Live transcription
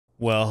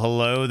Well,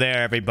 hello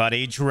there,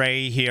 everybody.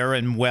 Drae here,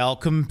 and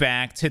welcome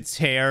back to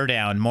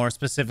Teardown. More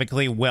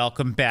specifically,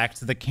 welcome back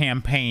to the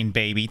campaign,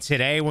 baby.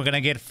 Today, we're going to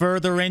get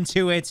further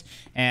into it.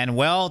 And,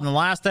 well, in the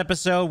last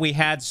episode, we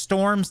had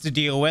storms to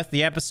deal with.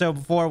 The episode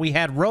before, we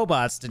had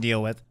robots to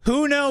deal with.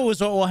 Who knows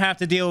what we'll have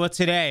to deal with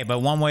today, but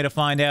one way to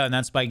find out, and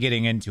that's by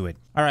getting into it.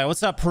 All right,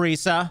 what's up,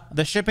 Parisa?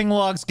 The shipping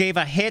logs gave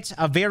a hit,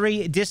 a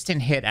very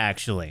distant hit,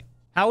 actually.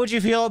 How would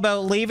you feel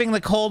about leaving the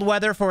cold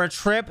weather for a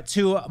trip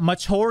to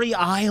Matori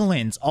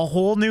Islands? A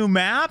whole new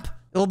map?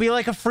 It'll be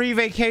like a free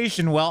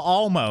vacation. Well,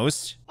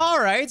 almost. All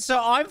right, so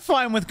I'm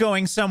fine with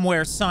going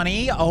somewhere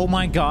sunny. Oh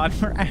my god,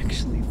 we're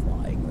actually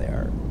flying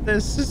there.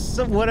 This is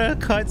what a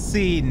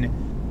cutscene.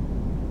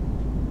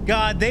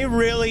 God, they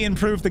really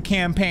improved the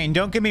campaign.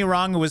 Don't get me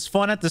wrong, it was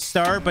fun at the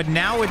start, but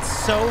now it's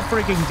so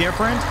freaking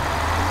different.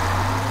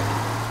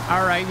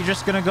 All right, you're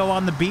just gonna go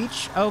on the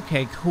beach?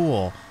 Okay,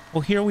 cool.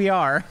 Well, here we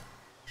are.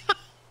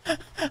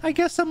 I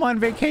guess I'm on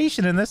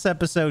vacation in this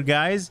episode,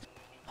 guys.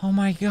 Oh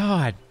my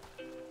god.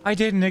 I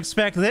didn't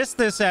expect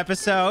this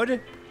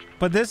episode,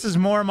 but this is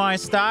more my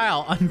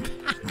style.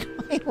 Unpack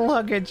my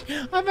luggage.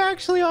 I'm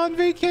actually on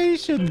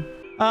vacation.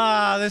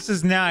 Ah, this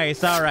is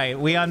nice. All right,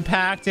 we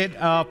unpacked it.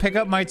 Pick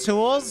up my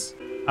tools.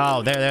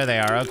 Oh, there they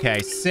are. Okay,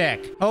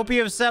 sick. Hope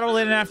you have settled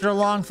in after a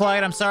long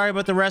flight. I'm sorry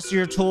about the rest of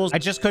your tools. I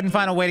just couldn't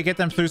find a way to get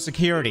them through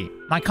security.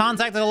 My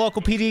contact at the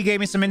local PD gave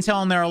me some intel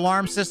on their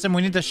alarm system.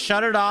 We need to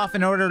shut it off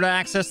in order to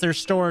access their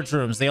storage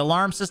rooms. The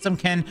alarm system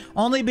can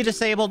only be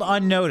disabled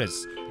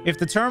unnoticed. If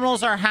the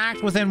terminals are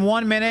hacked within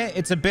 1 minute,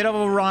 it's a bit of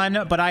a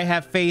run, but I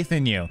have faith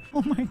in you.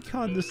 Oh my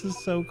god, this is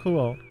so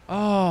cool.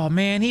 Oh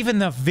man, even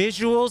the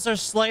visuals are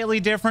slightly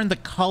different. The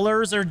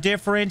colors are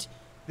different.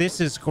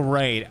 This is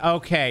great.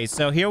 Okay,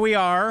 so here we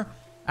are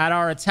at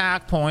our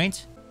attack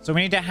point. So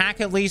we need to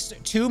hack at least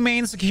 2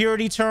 main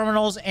security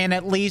terminals and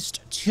at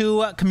least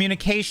 2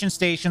 communication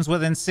stations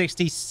within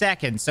 60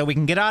 seconds. So we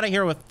can get out of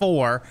here with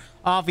 4.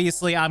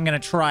 Obviously, I'm going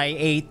to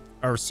try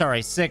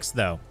 6,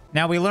 though.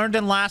 Now, we learned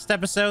in last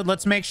episode,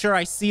 let's make sure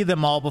I see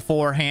them all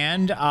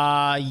beforehand.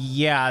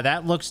 Yeah,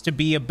 that looks to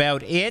be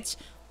about it.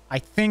 I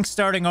think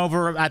starting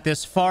over at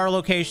this far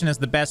location is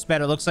the best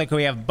bet. It looks like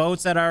we have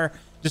boats at our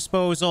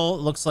disposal.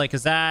 Looks like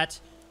that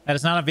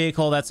is not a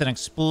vehicle, that's an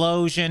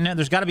explosion.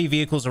 There's got to be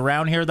vehicles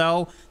around here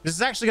though. This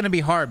is actually going to be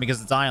hard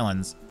because it's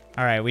islands.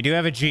 All right, we do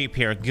have a Jeep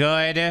here.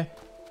 Good.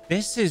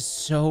 This is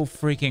so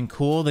freaking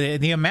cool.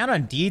 The amount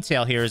of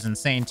detail here is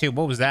insane too.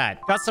 What was that?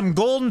 Got some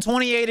golden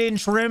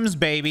 28-inch rims,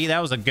 baby. That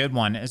was a good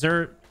one. Is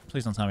there...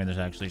 Please don't tell me there's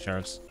actually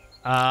sharks.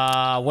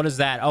 What is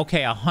that?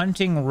 Okay, a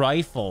hunting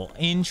rifle.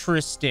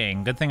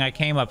 Interesting. Good thing I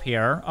came up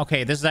here.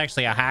 Okay, this is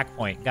actually a hack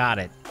point. Got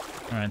it.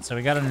 All right, so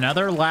we got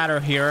another ladder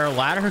here.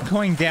 Ladder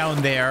going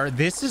down there.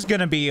 This is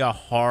gonna be a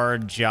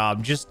hard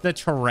job. Just the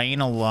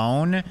terrain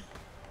alone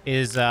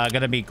is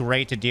gonna be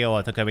great to deal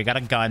with. Okay, we got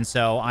a gun,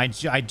 so I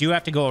do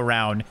have to go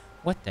around.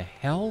 What the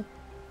hell?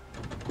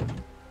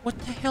 What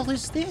the hell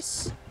is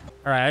this?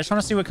 All right, I just want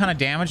to see what kind of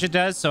damage it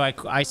does, so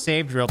I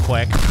saved real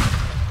quick.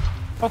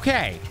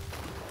 Okay.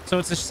 So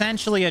it's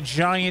essentially a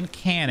giant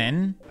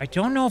cannon. I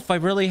don't know if I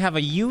really have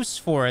a use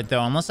for it,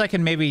 though, unless I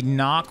can maybe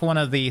knock one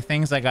of the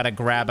things I gotta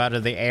grab out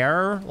of the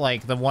air,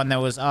 like the one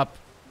that was up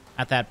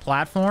at that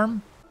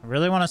platform. I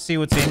really want to see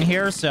what's in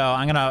here, so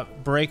I'm gonna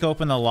break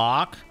open the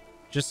lock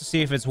just to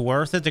see if it's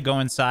worth it to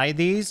go inside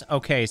these.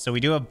 Okay, so we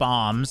do have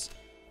bombs.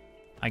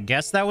 I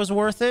guess that was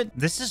worth it.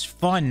 This is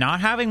fun. Not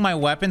having my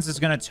weapons is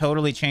gonna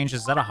totally change.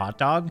 Is that a hot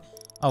dog?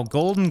 Oh,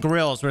 golden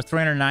grills. We're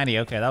 390.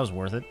 Okay, that was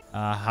worth it.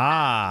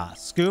 Aha.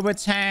 Scuba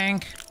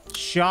tank.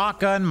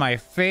 Shotgun, my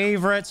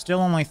favorite. Still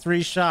only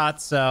 3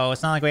 shots, so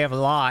it's not like we have a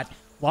lot.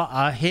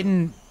 A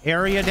hidden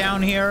area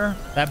down here.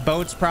 That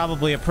boat's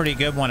probably a pretty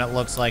good one, it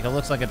looks like. It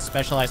looks like it's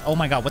specialized. Oh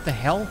my god, what the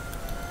hell?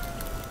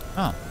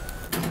 Oh.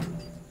 Well,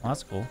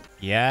 that's cool.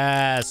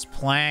 Yes,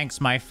 planks.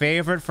 My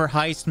favorite for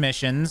heist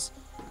missions.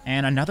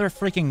 And another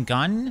freaking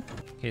gun.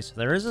 Okay, so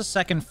there is a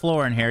second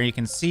floor in here. You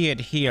can see it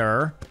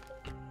here.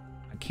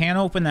 Can't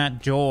open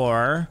that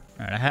door.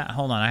 All right,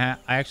 hold on. I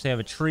actually have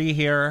a tree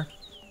here.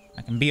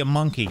 I can be a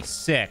monkey.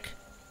 Sick.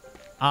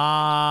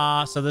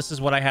 So this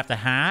is what I have to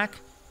hack.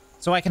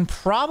 So I can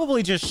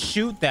probably just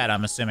shoot that,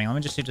 I'm assuming. Let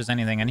me just see if there's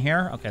anything in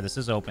here. Okay, this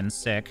is open.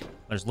 Sick.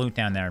 There's loot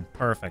down there.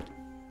 Perfect.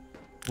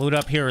 Loot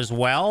up here as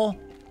well.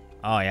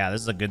 Oh, yeah, this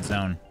is a good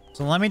zone.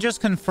 So let me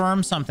just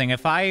confirm something.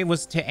 If I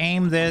was to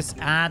aim this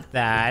at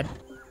that...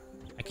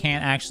 I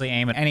can't actually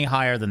aim it any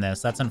higher than this.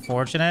 That's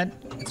unfortunate.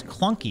 It's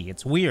clunky.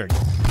 It's weird.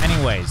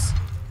 Anyways.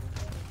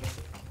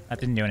 That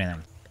didn't do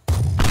anything.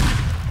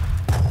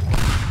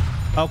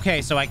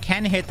 Okay, so I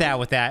can hit that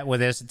with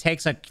this. It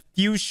takes a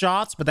few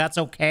shots, but that's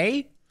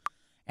okay.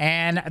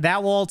 And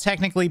that will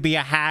technically be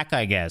a hack,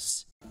 I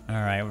guess. All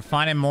right, we're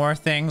finding more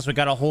things. We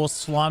got a whole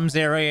slums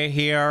area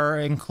here,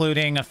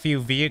 including a few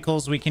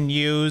vehicles we can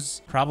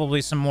use.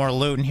 Probably some more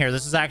loot in here.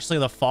 This is actually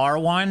the far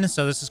one,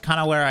 so this is kind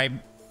of where I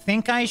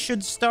think I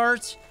should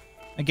start.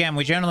 Again,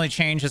 we generally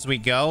change as we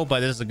go, but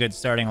this is a good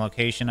starting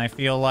location, I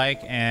feel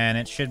like, and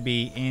it should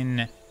be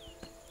in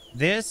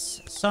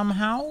this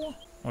somehow.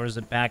 Or is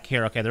it back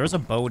here? Okay, there is a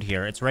boat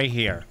here. It's right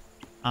here.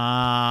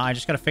 I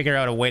just gotta figure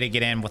out a way to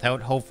get in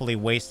without hopefully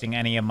wasting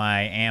any of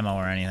my ammo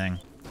or anything.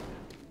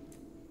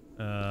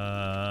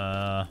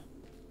 Well,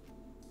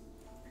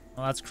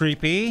 that's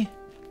creepy.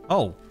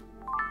 Oh.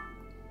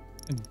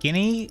 A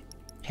guinea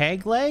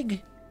peg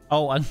leg?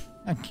 Oh, a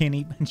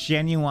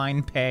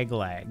genuine peg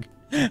leg.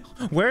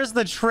 Where's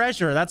the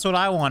treasure? That's what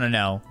I want to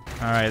know.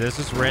 All right, this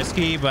is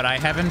risky, but I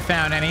haven't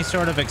found any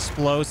sort of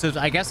explosives.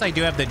 I guess I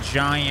do have the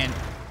giant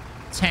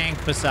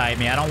tank beside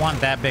me. I don't want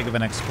that big of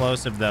an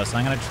explosive, though, so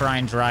I'm going to try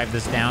and drive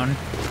this down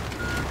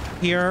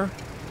here.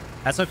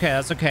 That's okay.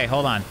 That's okay.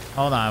 Hold on.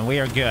 Hold on. We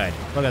are good.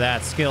 Look at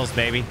that. Skills,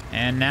 baby.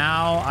 And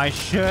now I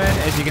should,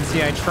 as you can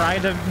see, I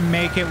tried to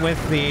make it with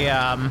the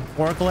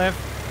forklift.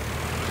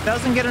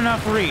 Doesn't get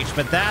enough reach,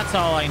 but that's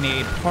all I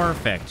need.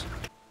 Perfect.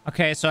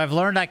 Okay, so I've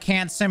learned I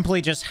can't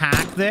simply just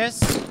hack this,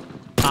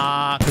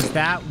 because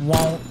that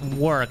won't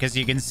work. As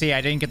you can see,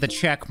 I didn't get the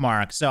check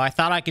mark. So I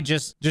thought I could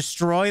just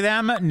destroy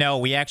them. No,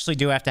 we actually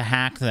do have to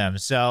hack them.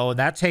 So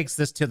that takes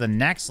this to the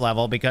next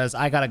level because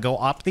I got to go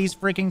up these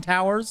freaking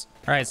towers.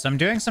 All right, so I'm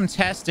doing some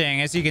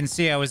testing. As you can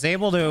see, I was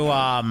able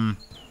to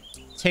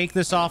take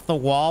this off the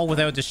wall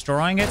without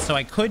destroying it. So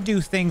I could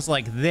do things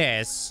like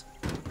this,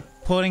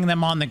 putting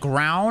them on the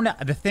ground.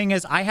 The thing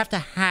is, I have to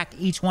hack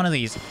each one of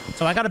these.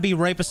 So I got to be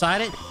right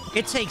beside it.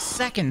 It takes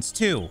seconds,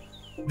 too.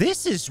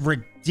 This is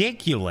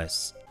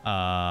ridiculous.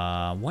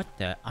 What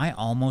the? I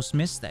almost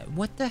missed that.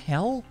 What the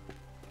hell?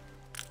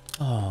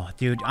 Oh,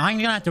 dude. I'm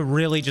gonna have to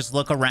really just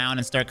look around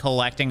and start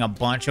collecting a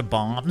bunch of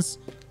bombs.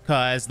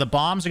 Because the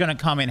bombs are gonna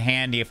come in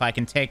handy if I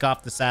can take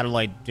off the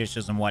satellite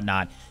dishes and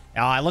whatnot.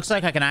 It looks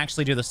like I can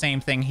actually do the same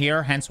thing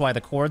here. Hence why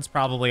the cord's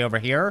probably over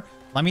here.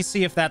 Let me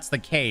see if that's the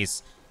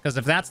case. Because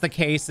if that's the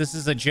case, this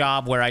is a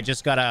job where I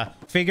just gotta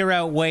figure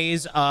out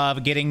ways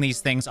of getting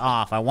these things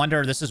off. I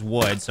wonder, this is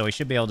wood, so we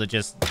should be able to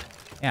just...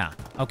 Yeah,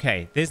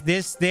 okay.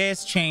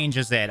 This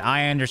changes it.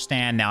 I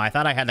understand now. I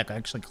thought I had to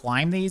actually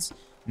climb these.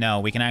 No,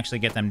 we can actually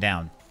get them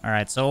down. All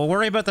right, so we'll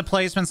worry about the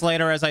placements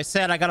later. As I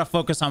said, I gotta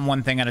focus on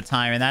one thing at a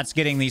time, and that's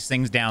getting these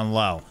things down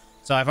low.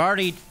 So I've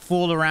already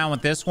fooled around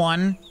with this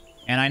one,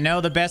 and I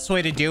know the best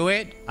way to do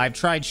it. I've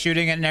tried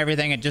shooting it and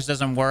everything. It just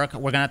doesn't work.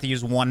 We're gonna have to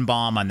use one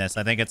bomb on this.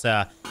 I think it's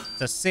a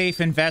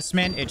safe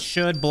investment. It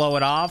should blow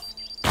it off.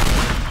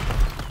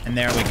 And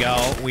there we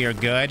go. We are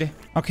good.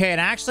 Okay,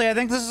 and actually, I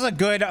think this is a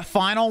good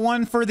final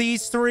one for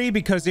these three,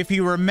 because if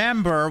you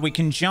remember, we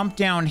can jump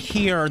down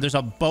here. There's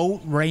a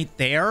boat right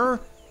there.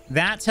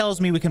 That tells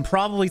me we can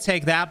probably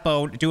take that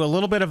boat, do a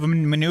little bit of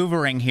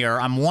maneuvering here.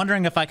 I'm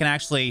wondering if I can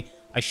actually...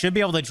 I should be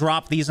able to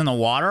drop these in the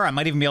water. I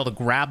might even be able to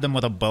grab them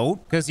with a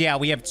boat. Because, yeah,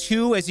 we have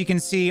two, as you can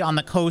see, on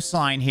the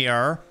coastline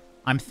here.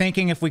 I'm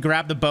thinking if we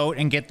grab the boat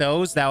and get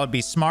those, that would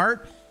be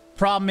smart.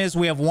 Problem is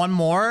we have one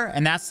more,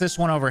 and that's this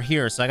one over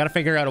here. So I got to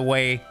figure out a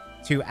way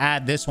to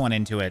add this one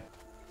into it.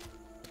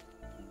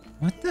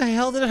 What the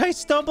hell did I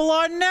stumble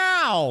on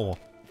now?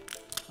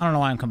 I don't know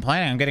why I'm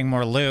complaining. I'm getting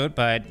more loot,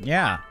 but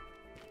yeah.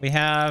 We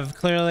have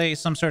clearly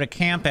some sort of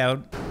camp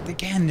out.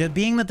 Again,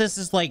 being that this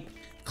is like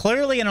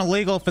clearly an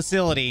illegal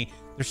facility,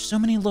 there's so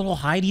many little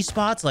hidey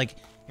spots. Like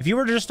if you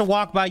were just to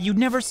walk by, you'd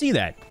never see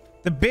that.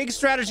 The big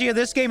strategy of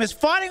this game is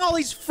finding all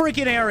these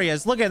freaking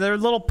areas. Look at their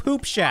little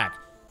poop shack.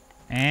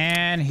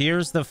 And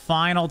here's the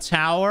final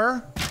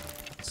tower.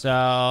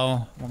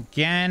 So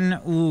again,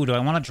 ooh, do I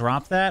want to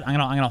drop that? I'm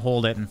gonna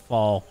hold it and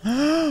fall.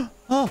 Oh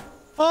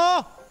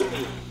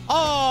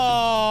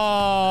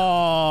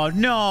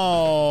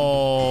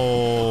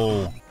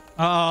no!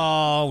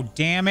 Oh,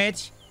 damn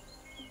it!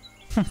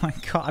 Oh my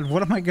god,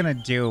 what am I gonna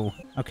do?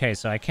 Okay,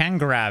 so I can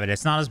grab it.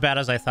 It's not as bad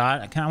as I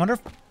thought. I wonder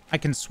if I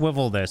can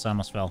swivel this. I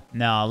almost fell.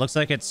 No, it looks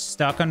like it's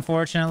stuck,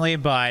 unfortunately,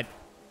 but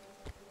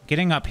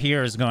getting up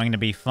here is going to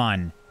be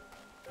fun.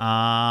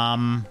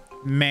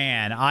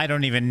 Man, I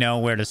don't even know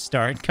where to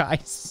start,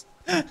 guys.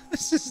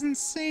 This is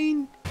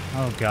insane.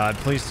 Oh, God.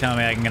 Please tell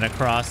me I can get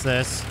across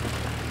this.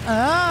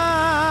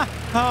 Ah!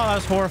 Oh, that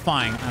was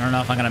horrifying. I don't know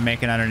if I'm going to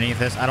make it underneath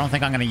this. I don't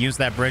think I'm going to use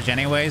that bridge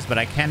anyways, but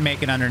I can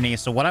make it underneath.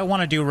 So what I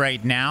want to do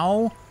right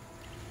now...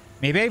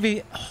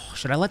 Maybe... Oh,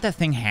 should I let that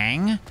thing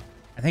hang?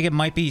 I think it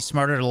might be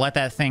smarter to let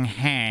that thing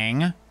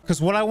hang.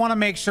 Because what I want to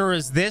make sure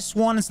is this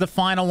one is the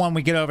final one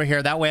we get over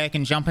here. That way I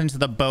can jump into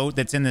the boat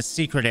that's in the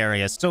secret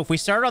area. So if we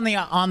start on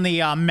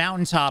the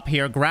mountaintop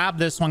here, grab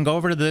this one, go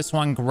over to this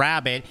one,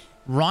 grab it,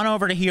 run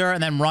over to here,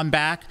 and then run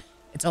back.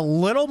 It's a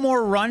little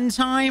more run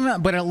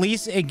time, but at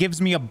least it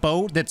gives me a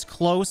boat that's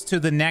close to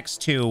the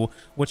next two,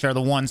 which are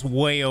the ones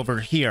way over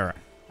here.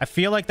 I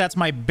feel like that's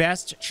my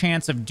best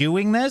chance of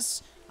doing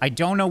this. I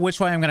don't know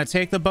which way I'm going to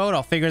take the boat.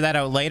 I'll figure that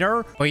out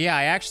later. But yeah,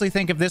 I actually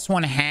think if this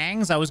one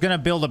hangs, I was going to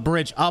build a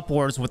bridge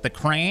upwards with the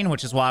crane,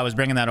 which is why I was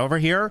bringing that over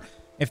here.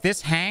 If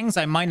this hangs,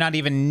 I might not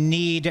even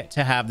need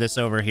to have this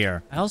over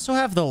here. I also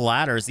have the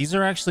ladders. These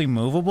are actually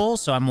movable,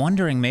 so I'm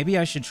wondering maybe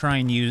I should try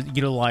and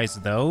utilize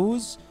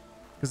those.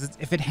 Because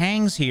if it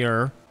hangs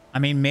here, I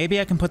mean,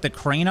 maybe I can put the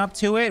crane up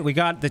to it. We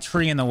got the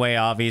tree in the way,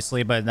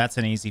 obviously, but that's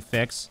an easy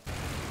fix.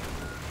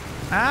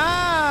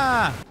 Ah!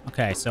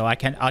 Okay, so I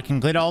can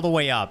get all the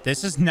way up.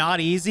 This is not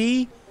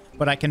easy,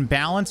 but I can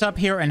balance up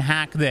here and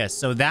hack this.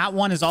 So that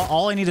one is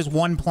all I need is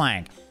one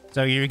plank.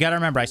 So you got to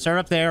remember, I start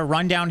up there,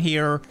 run down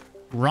here,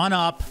 run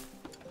up.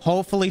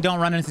 Hopefully don't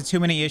run into too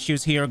many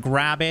issues here.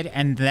 Grab it,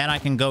 and then I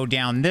can go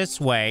down this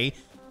way.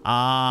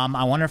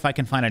 I wonder if I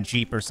can find a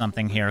Jeep or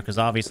something here, because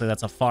obviously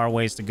that's a far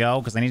ways to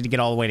go, because I need to get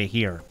all the way to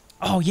here.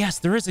 Oh, yes,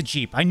 there is a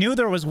Jeep. I knew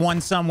there was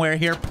one somewhere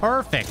here.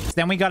 Perfect.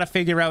 Then we got to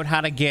figure out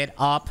how to get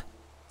up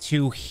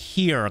to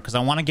here, because I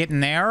want to get in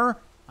there.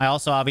 I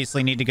also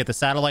obviously need to get the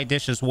satellite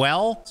dish as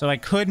well. So I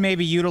could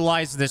maybe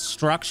utilize this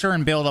structure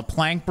and build a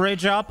plank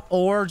bridge up,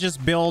 or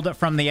just build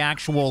from the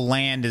actual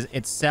land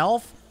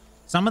itself.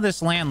 Some of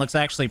this land looks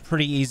actually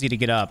pretty easy to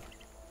get up.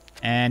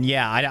 And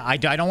yeah, I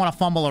don't want to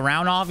fumble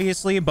around,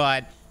 obviously,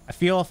 but I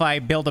feel if I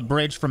build a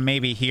bridge from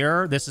maybe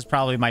here, this is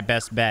probably my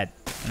best bet.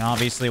 And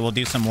obviously we'll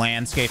do some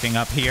landscaping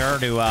up here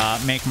to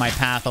make my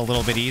path a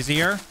little bit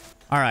easier.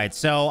 All right,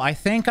 so I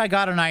think I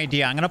got an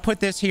idea. I'm going to put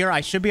this here.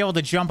 I should be able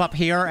to jump up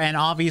here and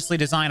obviously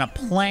design a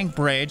plank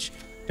bridge.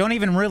 Don't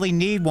even really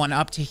need one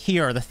up to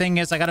here. The thing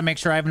is, I got to make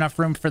sure I have enough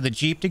room for the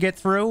Jeep to get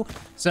through.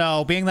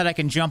 So being that I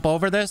can jump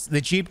over this,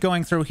 the Jeep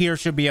going through here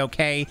should be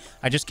okay.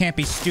 I just can't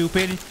be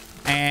stupid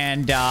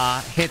and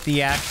hit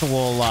the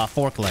actual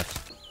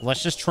forklift.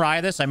 Let's just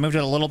try this. I moved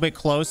it a little bit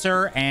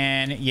closer,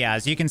 and yeah,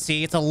 as you can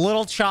see, it's a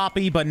little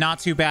choppy, but not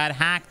too bad.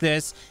 Hack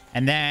this,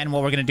 and then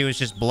what we're gonna do is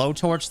just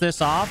blowtorch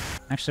this off.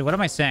 Actually, what am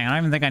I saying? I don't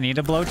even think I need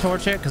to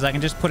blowtorch it, because I can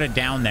just put it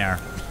down there.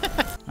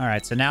 All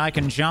right, so now I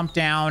can jump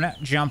down,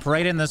 jump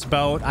right in this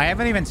boat. I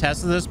haven't even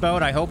tested this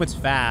boat. I hope it's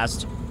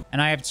fast.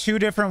 And I have two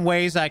different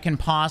ways I can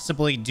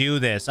possibly do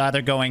this.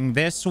 Either going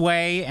this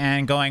way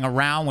and going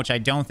around, which I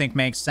don't think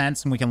makes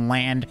sense, and we can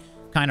land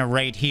kind of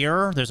right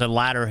here. There's a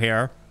ladder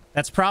here.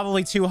 That's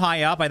probably too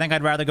high up. I think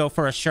I'd rather go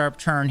for a sharp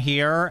turn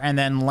here and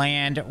then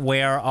land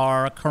where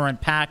our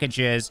current package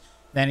is,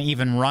 then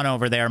even run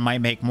over there might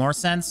make more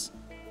sense.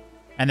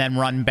 And then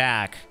run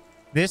back.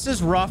 This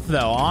is rough,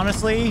 though.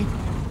 Honestly,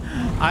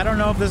 I don't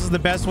know if this is the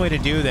best way to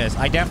do this.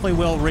 I definitely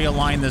will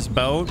realign this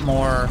boat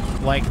more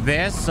like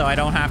this, so I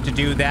don't have to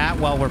do that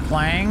while we're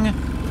playing.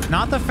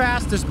 Not the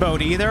fastest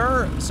boat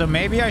either, so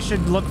maybe I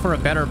should look for a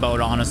better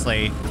boat,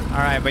 honestly. All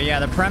right, but yeah,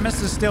 the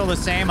premise is still the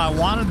same. I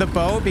wanted the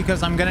boat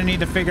because I'm gonna need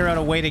to figure out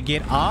a way to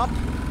get up.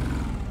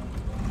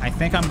 I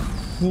think I'm...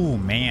 Oh,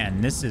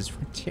 man, this is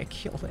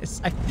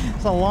ridiculous.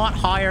 It's a lot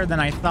higher than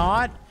I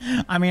thought.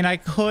 I mean, I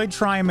could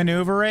try and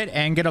maneuver it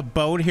and get a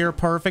boat here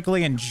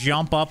perfectly and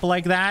jump up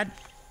like that.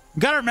 You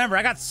gotta remember,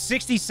 I got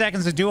 60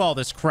 seconds to do all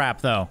this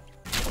crap, though.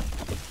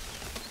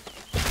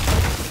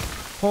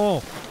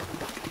 Oh.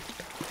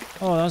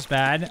 Oh, that was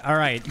bad. All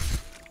right.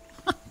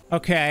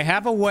 Okay, I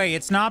have a way.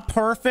 It's not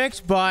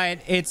perfect, but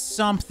it's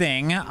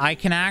something. I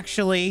can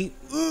actually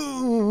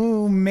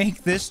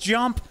make this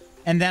jump,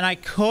 and then I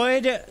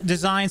could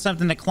design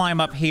something to climb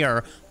up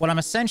here. What I'm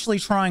essentially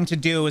trying to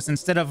do is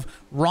instead of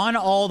run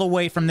all the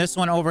way from this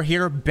one over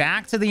here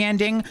back to the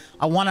ending,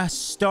 I want to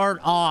start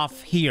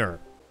off here.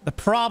 The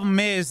problem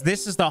is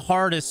this is the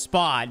hardest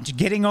spot.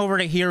 Getting over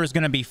to here is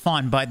going to be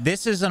fun, but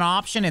this is an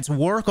option. It's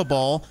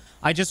workable.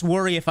 I just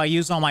worry if I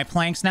use all my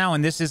planks now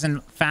and this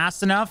isn't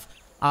fast enough,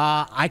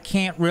 I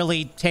can't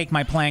really take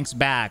my planks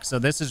back, so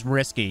this is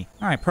risky.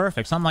 All right,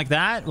 perfect. Something like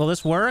that. Will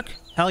this work?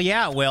 Hell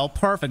yeah, it will.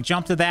 Perfect.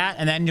 Jump to that,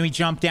 and then we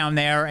jump down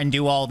there and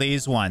do all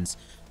these ones.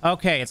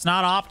 Okay, it's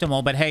not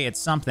optimal, but hey, it's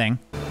something.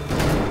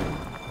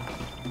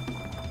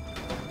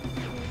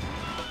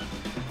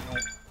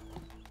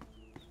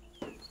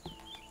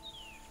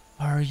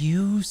 Are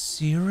you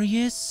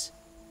serious?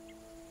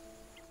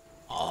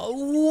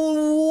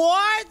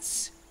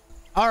 What?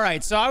 All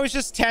right, so I was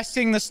just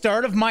testing the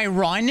start of my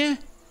run.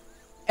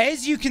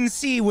 As you can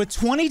see, with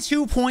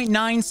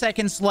 22.9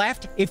 seconds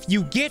left, if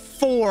you get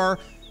 4,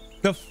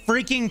 the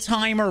freaking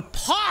timer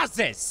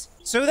pauses.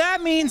 So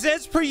that means,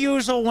 as per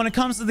usual, when it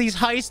comes to these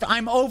heists,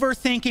 I'm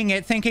overthinking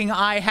it, thinking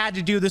I had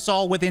to do this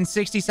all within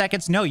 60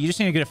 seconds. No, you just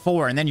need to get a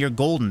 4, and then you're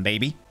golden,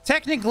 baby.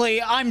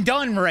 Technically, I'm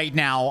done right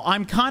now. I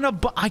kind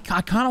of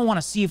want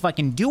to see if I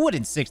can do it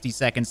in 60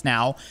 seconds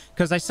now,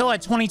 because I still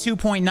had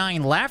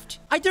 22.9 left.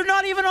 They're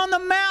not even on the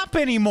map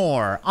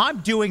anymore.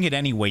 I'm doing it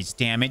anyways,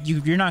 damn it.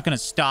 You're not going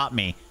to stop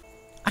me.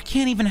 I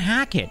can't even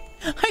hack it.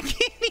 I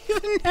can't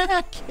even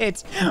hack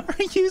it.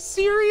 Are you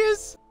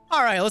serious?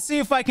 All right, let's see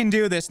if I can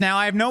do this. Now,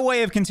 I have no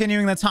way of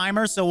continuing the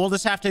timer, so we'll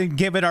just have to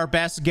give it our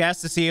best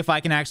guess to see if I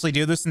can actually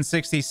do this in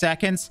 60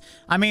 seconds.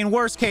 I mean,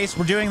 worst case,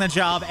 we're doing the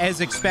job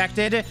as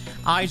expected.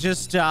 I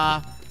just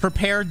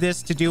prepared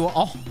this to do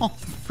all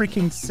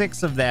freaking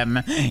 6 of them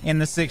in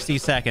the 60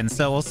 seconds,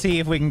 so we'll see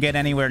if we can get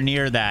anywhere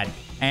near that.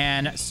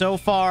 And so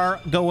far,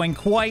 going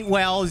quite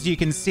well, as you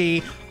can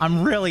see.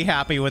 I'm really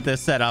happy with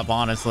this setup,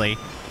 honestly.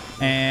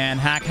 And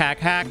hack, hack,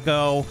 hack,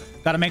 go.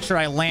 Got to make sure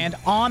I land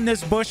on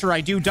this bush or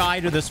I do die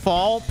to this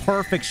fall.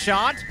 Perfect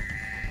shot.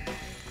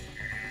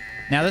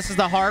 Now, this is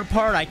the hard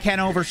part. I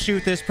can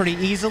overshoot this pretty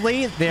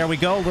easily. There we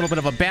go. A little bit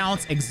of a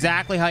bounce.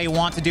 Exactly how you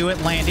want to do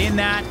it. Land in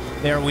that.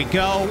 There we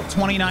go.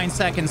 29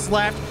 seconds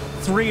left.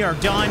 3 are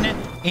done.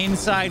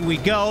 Inside we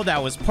go.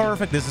 That was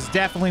perfect. This is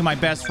definitely my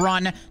best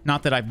run.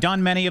 Not that I've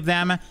done many of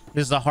them.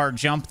 This is a hard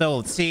jump, though.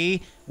 Let's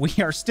see. We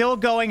are still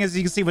going, as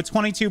you can see, with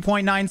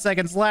 22.9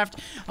 seconds left.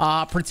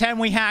 Pretend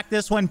we hacked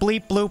this one.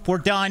 Bleep, bloop. We're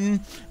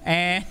done.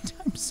 And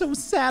I'm so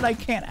sad I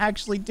can't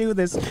actually do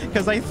this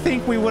because I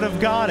think we would have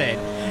got it.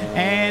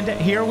 And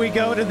here we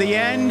go to the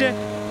end.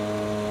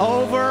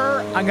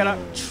 Over. I'm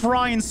gonna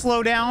try and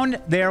slow down.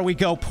 There we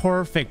go.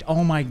 Perfect.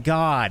 Oh my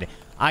god.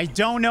 I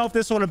don't know if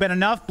this would have been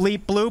enough.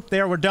 Bleep, bloop.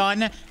 There, we're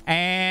done.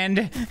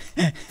 And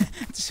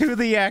to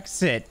the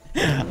exit.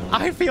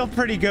 I feel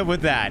pretty good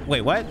with that.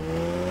 Wait, what?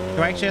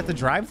 Do I actually have to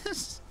drive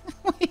this?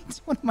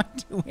 Wait, what am I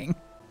doing?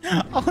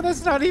 Oh,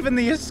 that's not even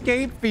the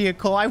escape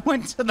vehicle. I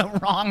went to the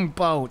wrong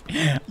boat.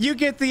 You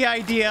get the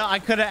idea. I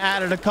could have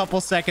added a couple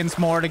seconds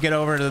more to get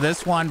over to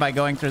this one by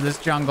going through this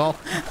jungle.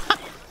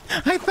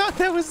 I thought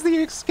that was the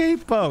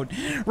escape boat.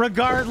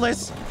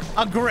 Regardless,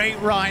 a great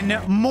run.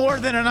 More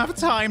than enough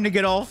time to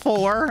get all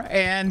 4.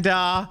 And,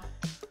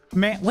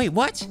 man, wait,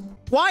 what?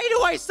 Why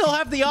do I still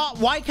have the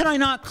why can I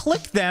not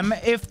click them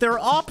if they're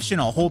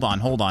optional? Hold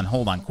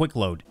on. Quick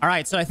load. All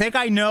right, so I think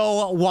I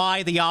know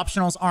why the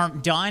optionals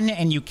aren't done,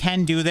 and you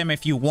can do them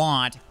if you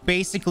want.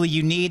 Basically,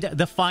 you need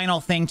the final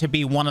thing to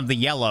be one of the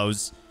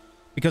yellows.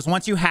 Because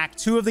once you hack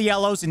 2 of the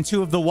yellows and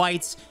 2 of the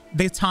whites,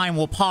 the time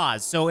will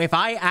pause. So if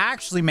I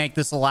actually make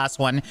this the last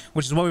one,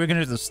 which is what we were going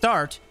to do at the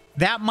start,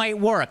 that might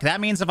work. That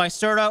means if I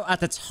start out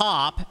at the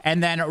top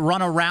and then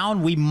run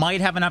around, we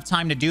might have enough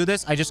time to do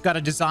this. I just got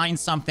to design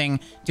something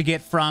to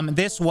get from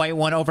this white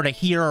one over to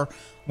here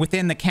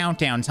within the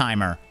countdown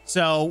timer.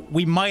 So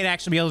we might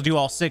actually be able to do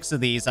all 6 of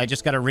these. I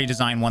just got to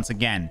redesign once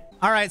again.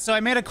 All right, so I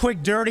made a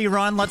quick dirty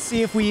run. Let's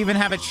see if we even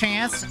have a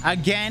chance.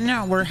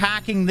 Again, we're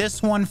hacking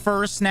this one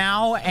first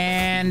now,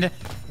 and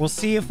we'll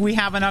see if we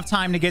have enough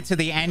time to get to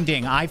the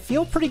ending. I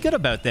feel pretty good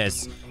about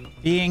this,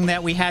 being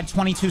that we had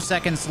 22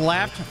 seconds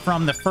left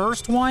from the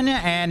first one,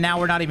 and now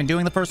we're not even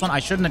doing the first one. I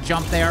shouldn't have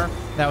jumped there.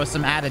 That was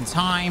some added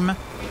time.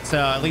 So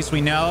at least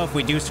we know if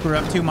we do screw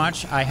up too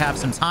much, I have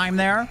some time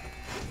there.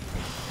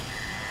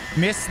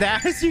 Missed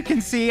that, as you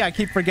can see. I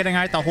keep forgetting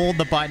I have to hold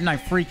the button. I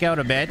freak out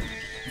a bit.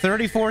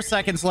 34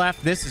 seconds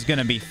left. This is going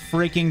to be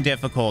freaking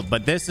difficult,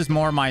 but this is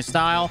more my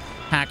style.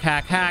 Hack,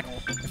 hack, hack.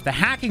 If the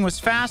hacking was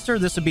faster,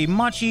 this would be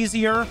much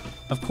easier.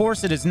 Of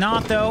course, it is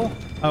not, though.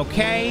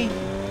 Okay.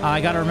 I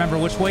got to remember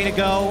which way to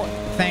go.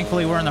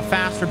 Thankfully, we're in the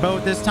faster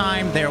boat this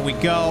time. There we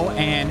go.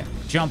 And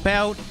jump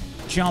out.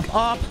 Jump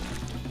up.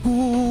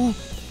 Ooh.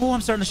 Ooh,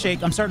 I'm starting to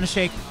shake. I'm starting to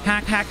shake.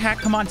 Hack, hack, hack.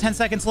 Come on, 10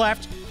 seconds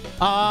left.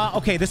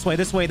 Okay, this way,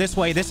 this way, this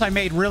way. This I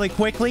made really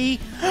quickly.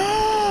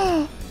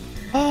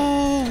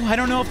 Oh, I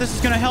don't know if this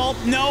is gonna help.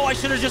 No, I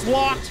should have just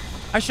walked.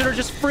 I should have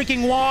just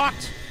freaking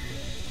walked.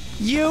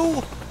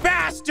 You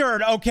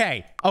bastard.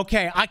 Okay,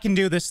 okay, I can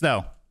do this,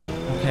 though.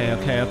 Okay,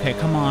 okay, okay,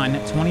 come on.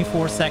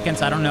 24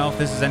 seconds. I don't know if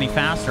this is any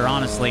faster,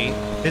 honestly.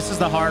 This is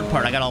the hard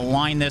part. I gotta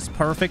line this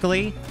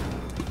perfectly.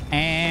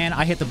 And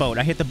I hit the boat.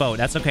 I hit the boat.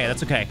 That's okay,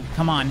 that's okay.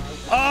 Come on.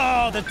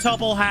 Oh, the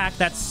double hack.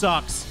 That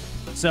sucks.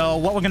 So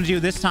what we're gonna do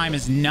this time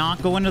is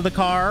not go into the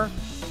car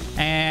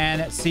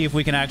and see if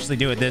we can actually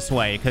do it this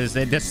way, because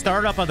the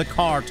startup of the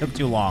car took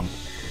too long.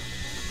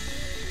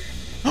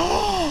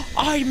 Oh,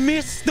 I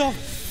missed the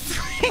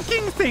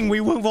freaking thing.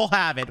 We'll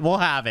have it. We'll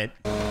have it.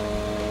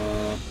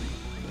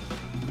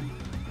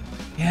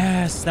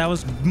 Yes, that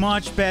was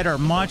much better.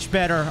 Much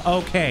better.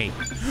 Okay.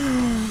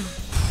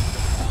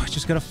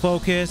 Just gotta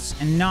focus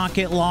and not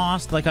get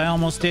lost like I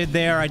almost did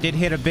there. I did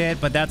hit a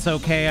bit, but that's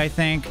okay, I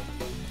think.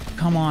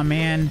 Come on,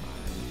 man.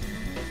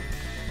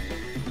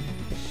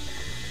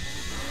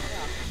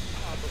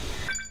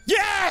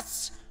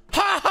 Yes!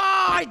 Ha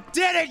ha! I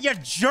did it, you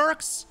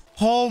jerks!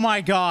 Oh my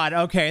god.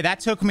 Okay,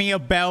 that took me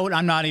about,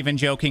 I'm not even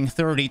joking,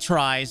 30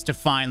 tries to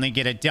finally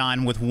get it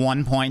done with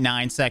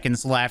 1.9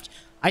 seconds left.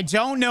 I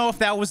don't know if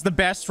that was the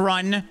best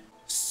run.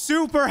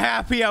 Super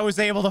happy I was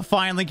able to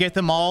finally get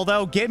them all,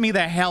 though. Get me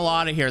the hell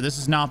out of here. This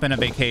has not been a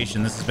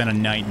vacation. This has been a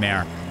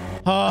nightmare.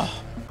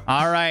 Oh,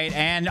 all right.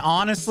 And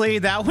honestly,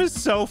 that was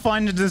so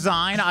fun to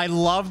design. I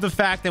love the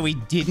fact that we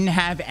didn't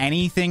have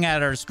anything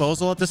at our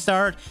disposal at the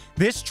start.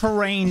 This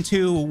terrain,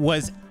 too,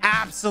 was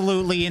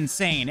absolutely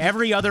insane.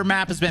 Every other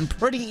map has been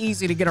pretty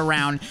easy to get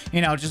around.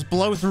 You know, just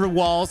blow through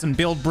walls and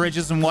build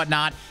bridges and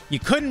whatnot. You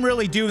couldn't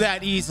really do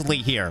that easily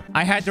here.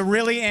 I had to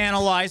really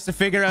analyze to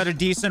figure out a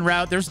decent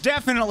route. There's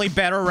definitely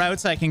better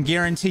routes. I can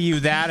guarantee you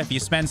that. If you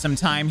spend some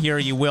time here,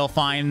 you will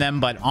find them.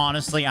 But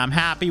honestly, I'm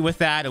happy with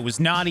that. It was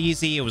not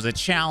easy. It was a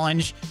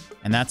challenge.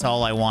 And that's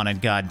all I wanted,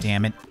 god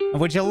damn it.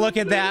 Would you look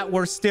at that?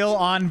 We're still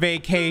on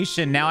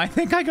vacation. Now, I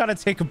think I gotta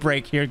take a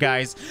break here,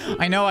 guys.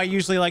 I know I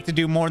usually like to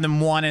do more than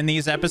one in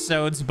these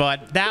episodes,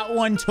 but that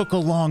one took a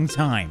long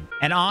time.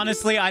 And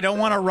honestly, I don't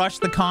want to rush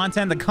the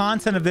content. The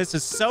content of this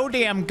is so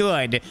damn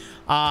good.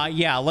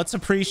 Yeah, let's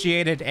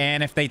appreciate it.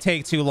 And if they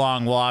take too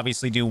long, we'll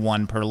obviously do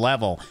one per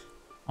level.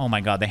 Oh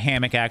my god, the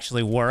hammock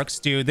actually works.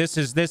 Dude, this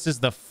is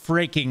the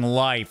freaking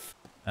life.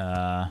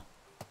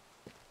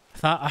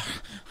 I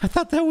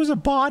thought that was a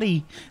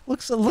body.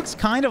 It looks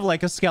kind of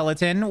like a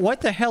skeleton.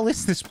 What the hell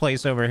is this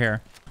place over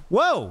here?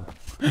 Whoa!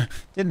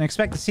 Didn't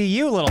expect to see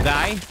you, little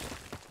guy.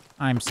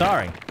 I'm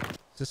sorry.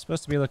 Is this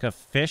supposed to be like a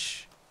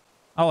fish?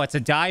 Oh, it's a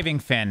diving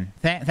fin.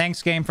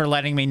 Thanks, game, for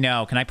letting me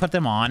know. Can I put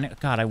them on?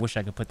 God, I wish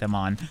I could put them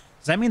on.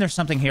 Does that mean there's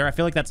something here? I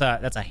feel like that's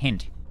a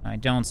hint. I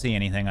don't see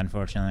anything,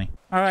 unfortunately.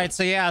 All right,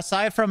 so yeah,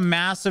 aside from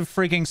massive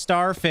freaking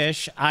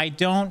starfish, I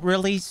don't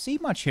really see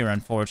much here,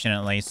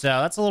 unfortunately. So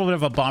that's a little bit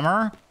of a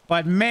bummer.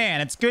 But man,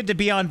 it's good to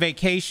be on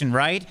vacation,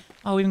 right?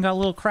 Oh, we even got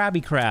little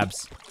crabby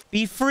crabs.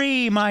 Be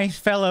free, my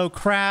fellow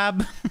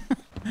crab.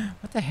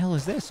 What the hell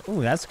is this? Oh,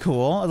 that's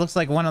cool. It looks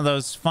like one of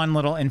those fun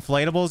little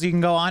inflatables you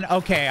can go on.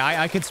 Okay,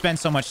 I could spend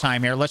so much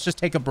time here. Let's just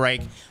take a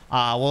break.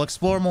 We'll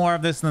explore more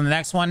of this in the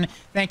next one.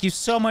 Thank you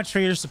so much for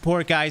your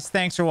support, guys.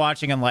 Thanks for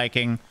watching and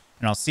liking.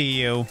 And I'll see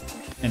you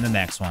in the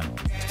next one.